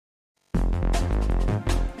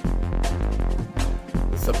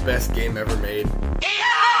It's the best game ever made.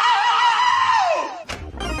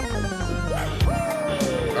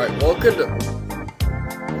 Alright, welcome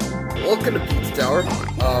to Pizza Tower.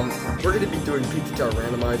 We're gonna be doing Pizza Tower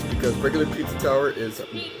Randomizer because regular Pizza Tower is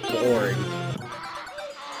boring.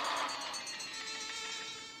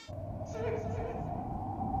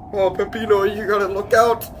 Oh, Peppino, you gotta look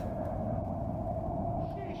out!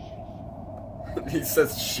 He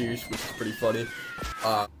says sheesh, which is pretty funny.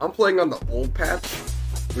 I'm playing on the old patch,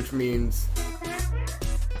 which means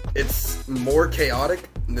it's more chaotic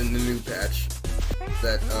than the new patch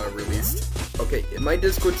that released. Okay, in my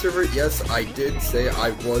Discord server, yes, I did say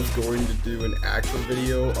I was going to do an actual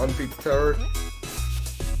video on Pizza Tower,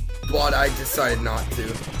 but I decided not to,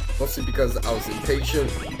 mostly because I was impatient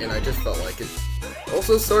and I just felt like it.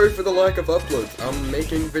 Also, sorry for the lack of uploads. I'm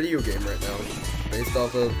making a video game right now, based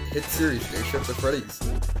off of hit series Day Shift of Freddy's.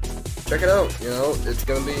 Check it out, you know, there's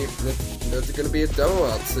gonna be a demo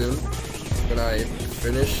out soon, when I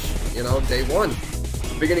finish, you know, day one.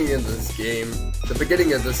 The beginning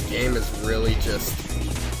of this game is really just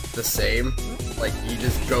the same. Like, you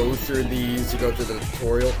just go through these, you go through the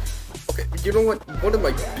tutorial. Okay, you know what? One of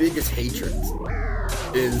my biggest hatreds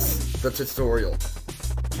is the tutorial.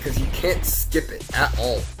 Because you can't skip it at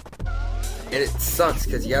all. And it sucks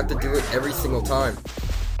because you have to do it every single time.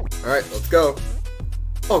 Alright, let's go.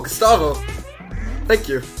 Oh, Gustavo! Thank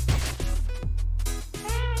you.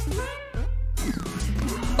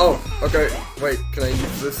 Oh, okay. Wait, can I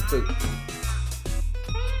use this to...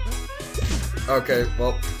 Okay,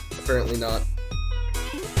 well, apparently not.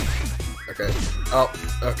 Okay. Oh,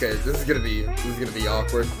 okay, this is gonna be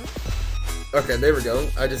awkward. Okay, there we go.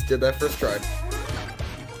 I just did that first try.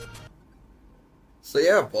 So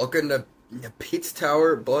yeah, welcome to Pizza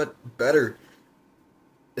Tower, but better,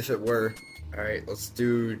 if it were. Alright, let's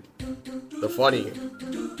do the funny.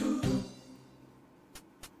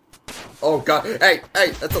 Oh god, hey,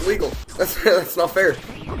 that's illegal. That's not fair.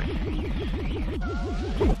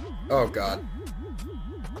 Oh god.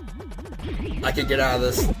 I can get out of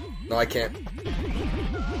this. No, I can't.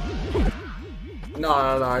 No,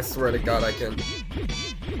 I swear to god I can.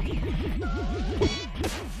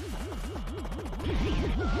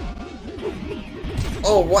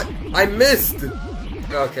 Oh, what? I missed!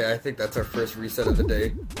 Okay, I think that's our first reset of the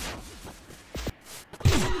day.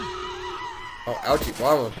 Oh, ouchie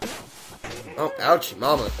mama. Oh, ouchie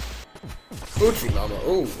mama. Ouchie mama.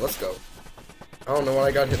 Ooh, let's go. I don't know what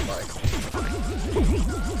I got hit by.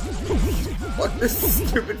 Fuck this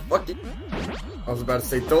stupid fucking... I was about to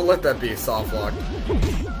say, don't let that be a soft lock.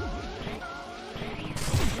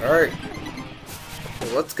 Alright.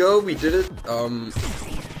 Well, let's go, we did it.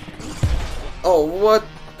 Oh, what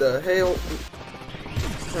the hell?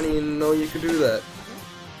 I didn't even know you could do that.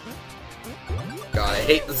 God, I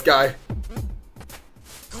hate this guy.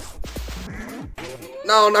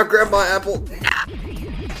 No, not grab my apple.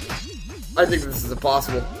 I think this is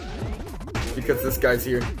impossible. Because this guy's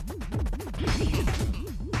here.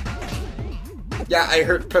 Yeah, I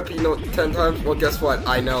hurt Peppino 10 times. Well, guess what?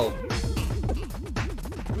 I know.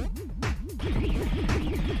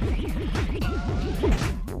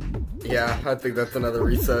 Yeah, I think that's another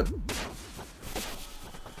reset.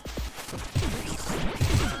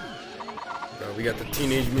 We got the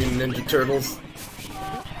Teenage Mutant Ninja Turtles.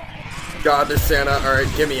 God, there's Santa. Alright,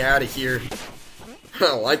 get me out of here. I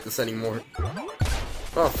don't like this anymore.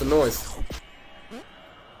 Oh, it's the noise.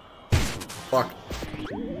 Fuck.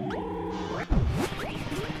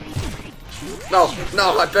 No,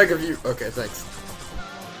 I beg of you. Okay, thanks.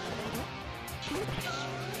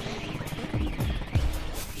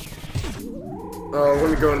 Oh, let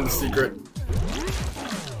me go into the secret.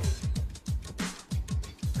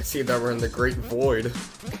 I see that we're in the Great Void.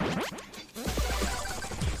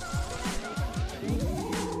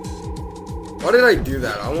 Why did I do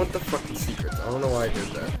that? I want the fucking secrets. I don't know why I did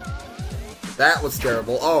that. That was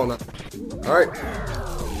terrible. Oh, no. Alright.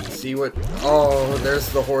 See what... Oh, there's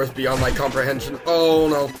the horse beyond my comprehension. Oh,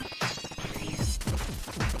 no.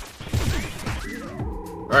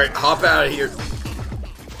 Alright, hop out of here.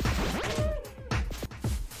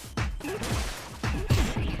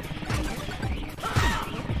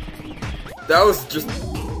 That was just...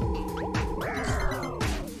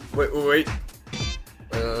 Wait.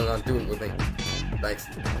 No, do it with me. Thanks.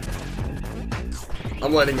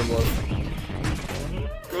 I'm letting him live.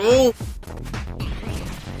 Oh!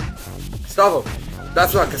 Gustavo!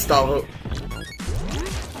 That's not Gustavo.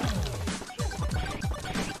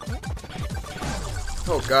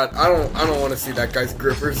 Oh god, I don't want to see that guy's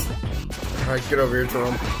grippers. Alright, get over here to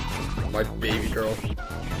him. My baby girl.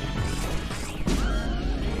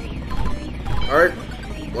 Alright,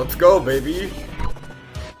 let's go, baby.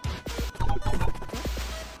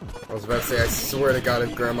 I was about to say, I swear to God,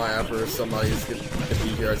 if Grandma Apple or somebody is gonna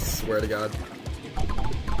be here, I swear to God.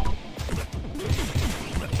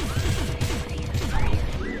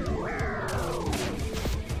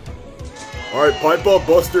 Alright, pipe up,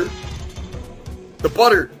 Buster. The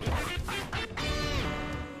butter!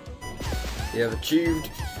 You have achieved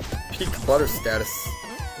peak butter status.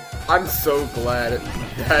 I'm so glad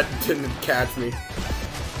that didn't catch me.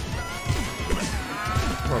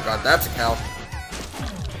 Oh god, that's a cow.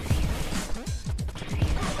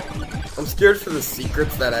 I'm scared for the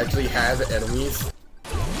secrets that actually have enemies.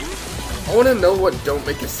 I want to know what Don't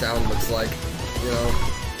Make a Sound looks like. You know,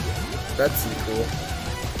 that'd seem cool.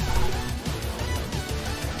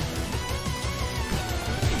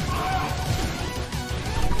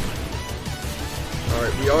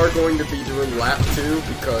 Alright, we are going to be doing lap 2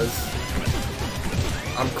 because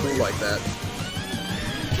I'm cool like that.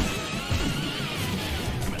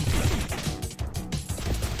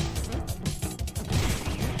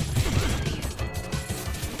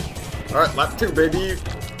 Alright, lap 2, baby!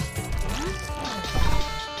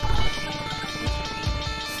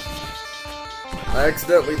 I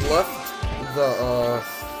accidentally left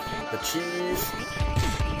the cheese,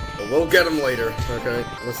 but we'll get him later, okay?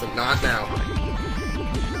 Listen, not now.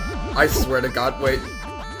 I swear to God, wait.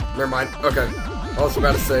 Never mind, okay. I was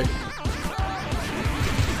about to say.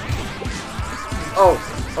 Oh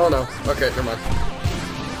no, okay, never mind.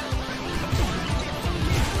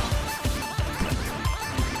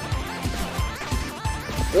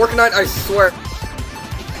 Orcanite, I swear.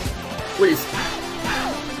 Please.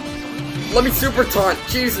 Let me super taunt,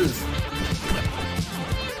 Jesus.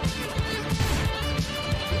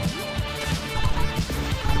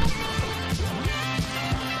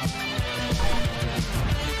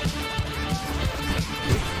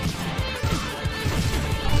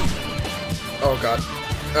 Oh god.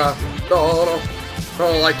 No. I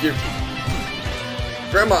don't like you.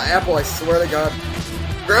 Grandma Apple, I swear to God.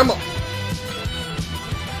 Grandma!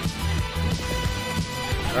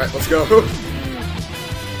 Alright, let's go.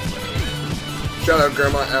 Shout out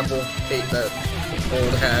Grandma Apple. Hate that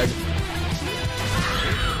old hag.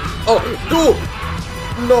 Oh, no!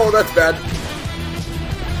 No, that's bad.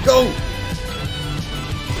 Go!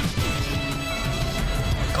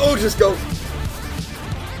 Oh, just go.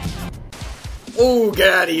 Oh, get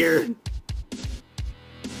out of here.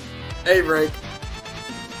 Hey, Rank.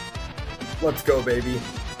 Let's go, baby.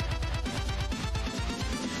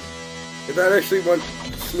 That actually went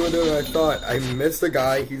smoother than I thought. I missed the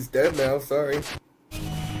guy. He's dead now. Sorry.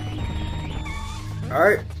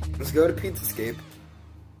 Alright. Let's go to Pizzascape.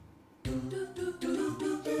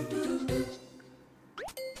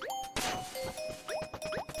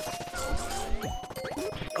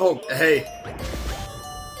 Oh, hey.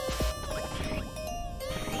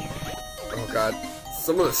 Oh, God.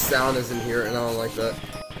 Some of the sound is in here, and I don't like that.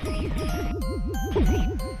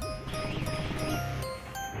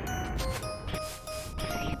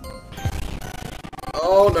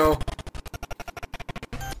 Oh no.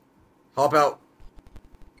 Hop out.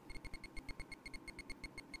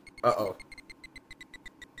 Uh-oh.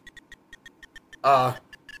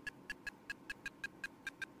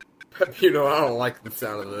 Peppino, I don't like the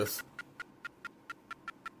sound of this.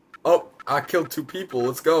 Oh, I killed 2 people.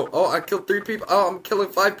 Let's go. Oh, I killed 3 people. Oh, I'm killing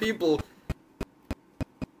 5 people.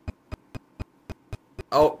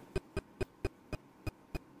 Oh.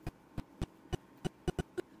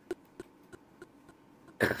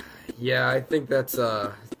 Yeah, I think that's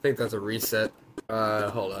a reset.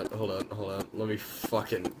 Hold on. Let me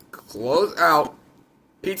fucking close out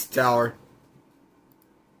Pizza Tower.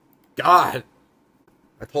 God.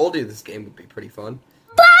 I told you this game would be pretty fun.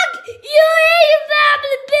 Fuck you and your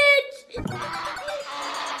family, bitch!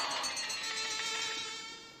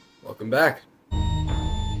 Welcome back.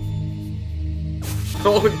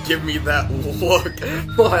 Don't give me that look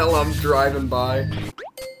while I'm driving by.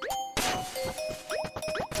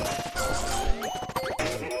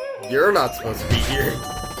 You're not supposed to be here.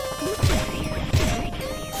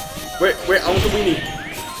 Wait, I want the weenie.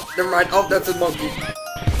 Never mind. Oh, that's a monkey.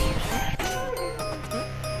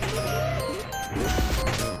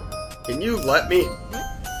 Can you let me?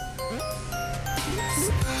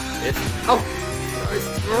 Oh! Nice.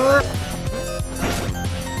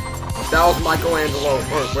 That was Michelangelo,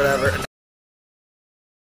 or whatever.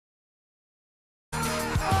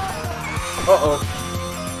 Uh-oh.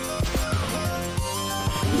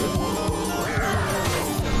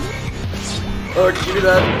 Oh, give me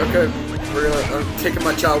that. Okay, I'm taking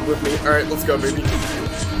my child with me. Alright, let's go, baby.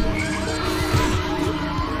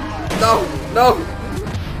 No!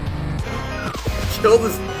 Kill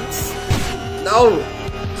this. No!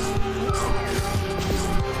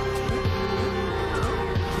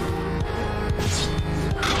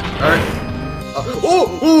 Alright.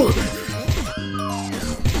 Oh!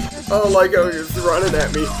 I don't like how he's running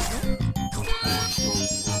at me.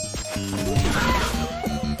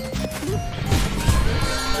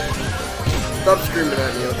 Stop screaming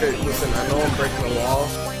at me, okay? Listen, I know I'm breaking the law.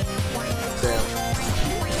 Damn.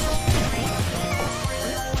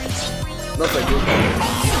 Nothing, dude.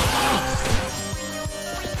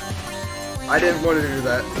 I didn't want to do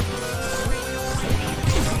that.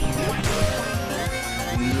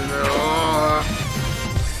 No.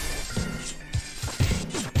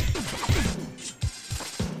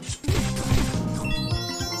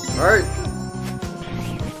 Alright.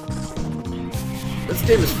 This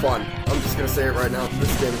game is fun. I'm just gonna say it right now.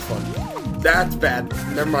 This game is fun. That's bad.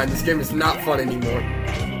 Never mind. This game is not fun anymore.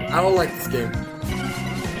 I don't like this game.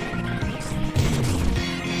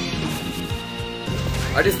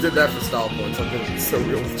 I just did that for style points. I'm gonna be so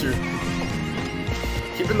real with you.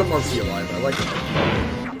 Keeping the monkey alive. I like it.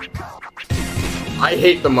 I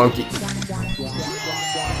hate the monkey.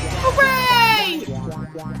 Hooray!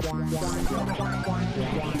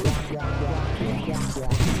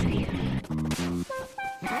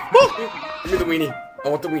 Give me the weenie. I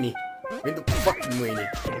want the weenie. Give me the fucking weenie.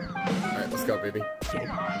 Alright, let's go, baby.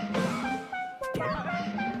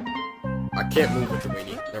 I can't move with the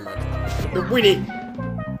weenie. Never mind. The weenie!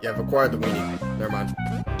 Yeah, I've acquired the weenie. Never mind.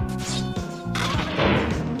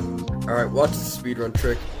 Alright, watch the speedrun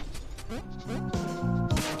trick.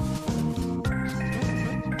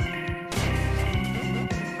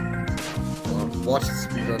 Watch the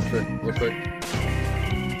speedrun trick real quick.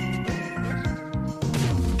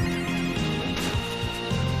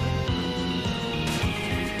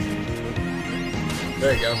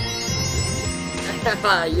 There you go.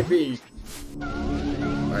 Yippee!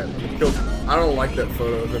 Alright, let me kill. I don't like that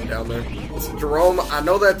photo of him down there. Listen, Jerome, I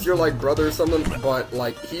know that's your like brother or something, but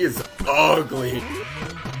like he is ugly.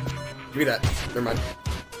 Give me that. Never mind.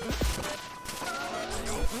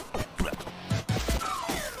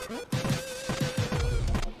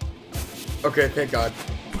 Okay, thank God.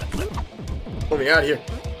 Let me out of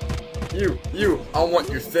here. You, I want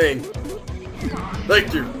your thing.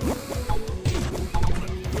 Thank you.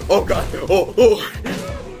 Oh God, oh.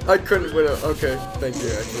 I couldn't win it. Okay, thank you,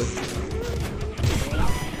 actually.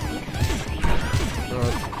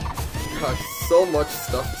 God, so much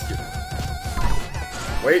stuff is here.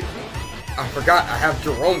 Wait, I forgot I have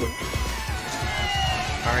Jerome with me.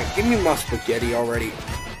 Alright, give me my spaghetti already.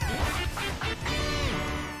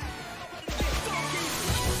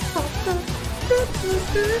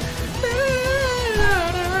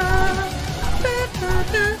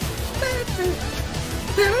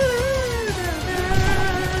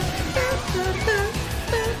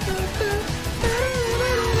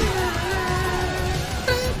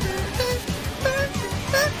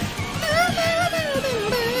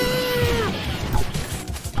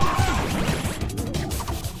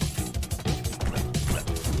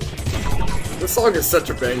 This song is such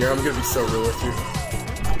a banger, I'm gonna be so real with you.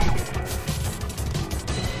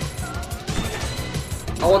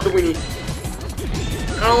 I want the weenie.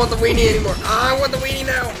 I don't want the weenie anymore. I want the weenie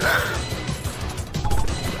now.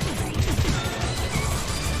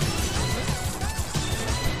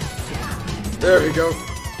 There we go.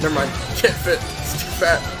 Never mind. Can't fit. It's too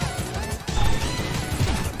fat.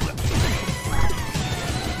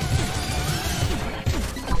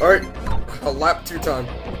 Alright. A lap 2 time.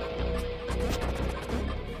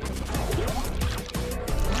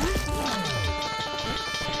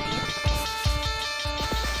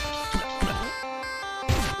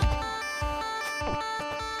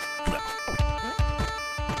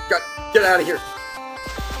 Get out of here.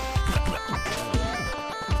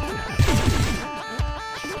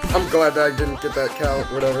 I'm glad that I didn't get that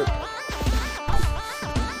count, whatever.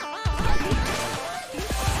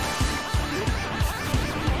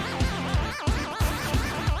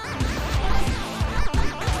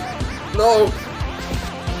 No!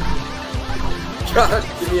 God,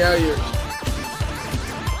 get me out of here.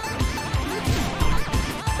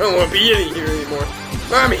 I don't want to be in here anymore.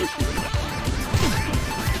 Mommy!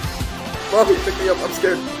 Mommy, pick me up, I'm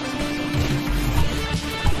scared.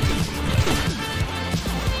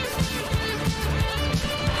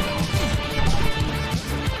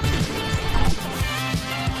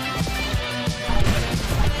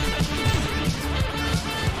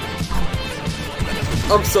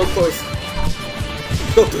 I'm so close.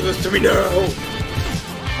 Don't do this to me now.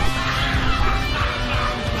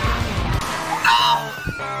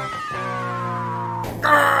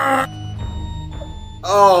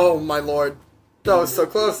 Oh my lord. That was so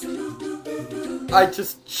close. I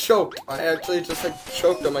just choked. I actually just like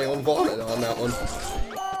choked on my own vomit on that one.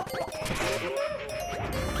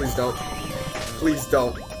 Please don't. Please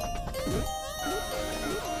don't.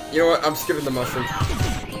 You know what? I'm skipping the mushroom.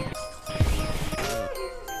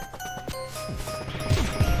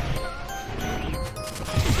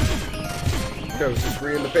 I was just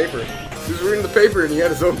reading the paper. He was reading the paper and he had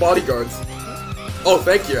his own bodyguards. Oh,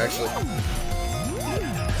 thank you, actually.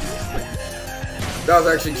 That was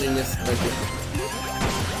actually genius. Thank you.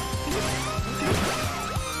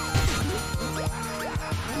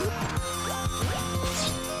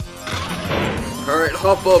 Alright,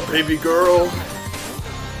 hop up, baby girl.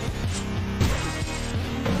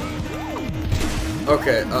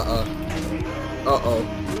 Okay, Uh-oh.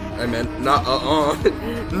 I meant not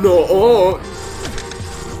No.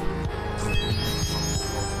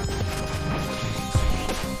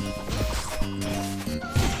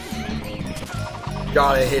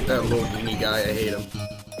 God, I hate that little weenie guy. I hate him.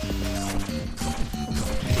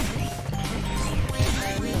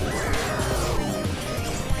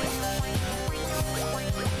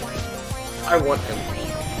 I want him.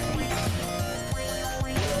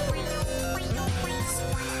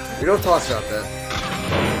 We don't talk about that.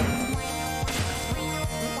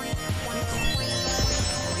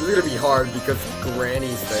 This is gonna be hard because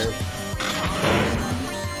Granny's there.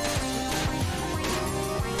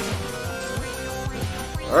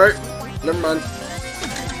 Alright, never mind.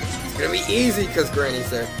 It's gonna be easy because Granny's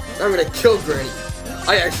there. I'm gonna kill Granny.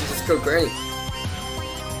 I actually just killed Granny.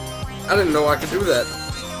 I didn't know I could do that.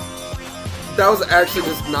 That was actually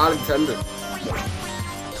just not intended.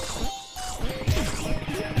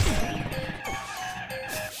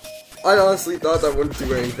 I honestly thought that wouldn't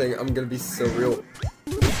do anything. I'm gonna be so real.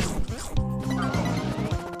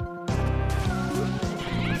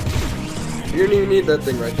 You didn't even need that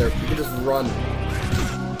thing right there. You could just run.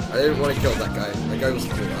 I didn't want to kill that guy. That guy was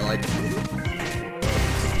cool. I liked him.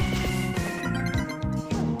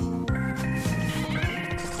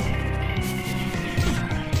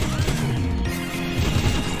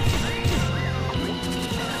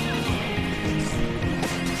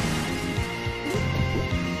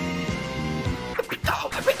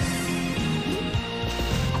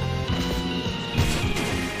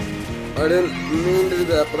 I didn't mean to do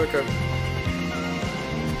that, but okay.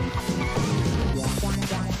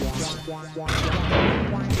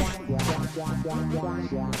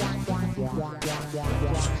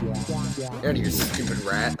 Get out of here, stupid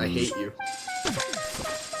rat. I hate you.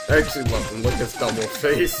 I actually love him. Look at his double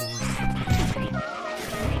face.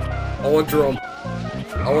 I want drum.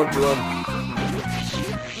 I want drum.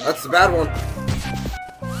 That's the bad one.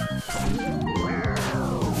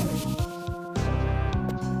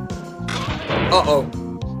 Uh-oh.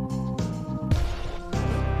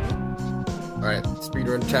 Alright,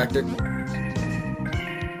 speedrun tactic.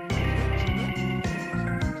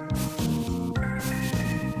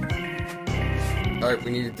 Alright,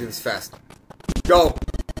 we need to do this fast. Go!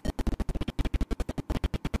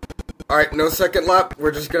 Alright, no second lap.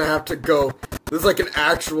 We're just gonna have to go. This is like an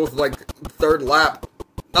actual, like, third lap.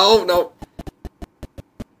 Oh, no.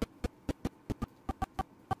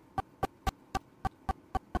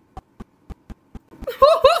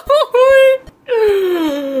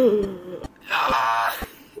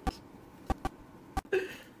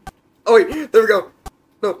 Oh wait, there we go.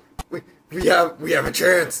 No, we have a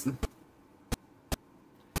chance.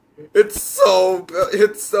 It's so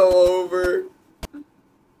over.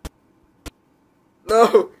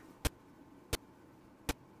 No.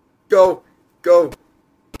 Go.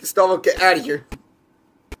 Gustavo, get out of here.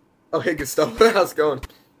 Oh, hey Gustavo, how's it going?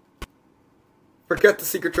 Forget the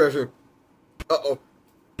secret treasure. Uh-oh.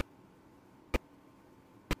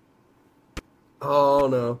 Oh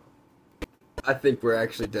no. I think we're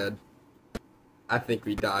actually dead. I think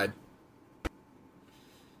we died.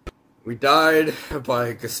 We died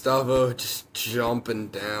by Gustavo just jumping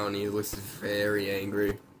down. He looks very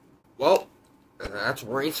angry. Well, that's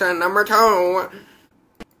reset number 2.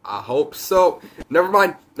 I hope so. Never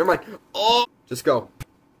mind. Oh! Just go.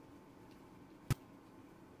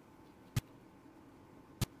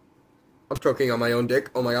 I'm choking on my own dick.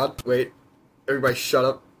 Oh my god. Wait. Everybody shut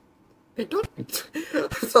up. Hey, don't. I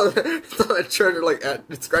saw that treasure like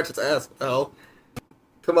scratch its ass. What the hell?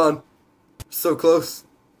 Come on. So close.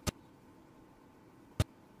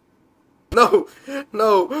 No!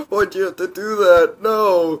 Why'd you have to do that?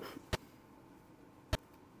 No!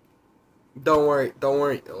 Don't worry.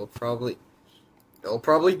 It'll probably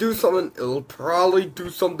do something. It'll probably do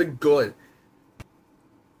something good.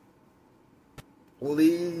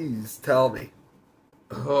 Please tell me.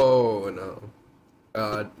 Oh no.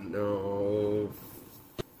 God, no.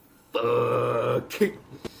 Fuck.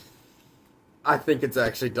 I think it's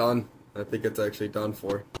actually done. I think it's actually done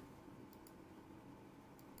for.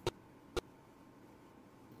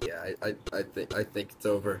 I think it's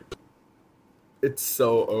over. It's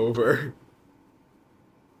so over.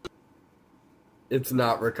 It's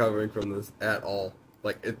not recovering from this at all.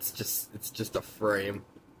 Like, it's just a frame.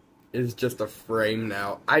 It's just a frame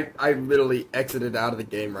now. I literally exited out of the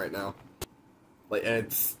game right now. Like, and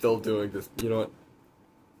it's still doing this. You know what?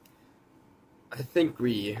 I think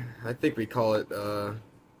we call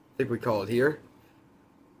it here.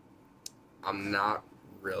 I'm not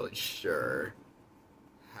really sure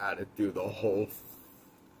how to do the whole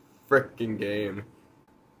frickin' game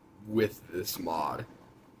with this mod.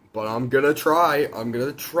 But I'm gonna try.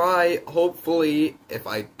 Hopefully, if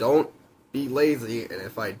I don't be lazy and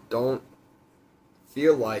if I don't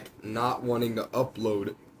feel like not wanting to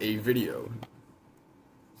upload a video.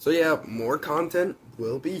 So yeah, more content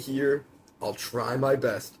will be here. I'll try my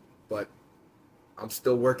best, but I'm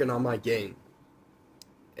still working on my game.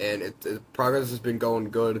 And progress has been going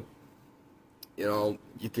good. You know,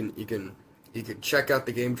 you can check out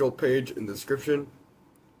the Game Jolt page in the description.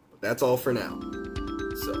 But that's all for now.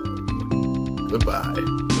 So,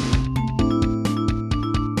 goodbye.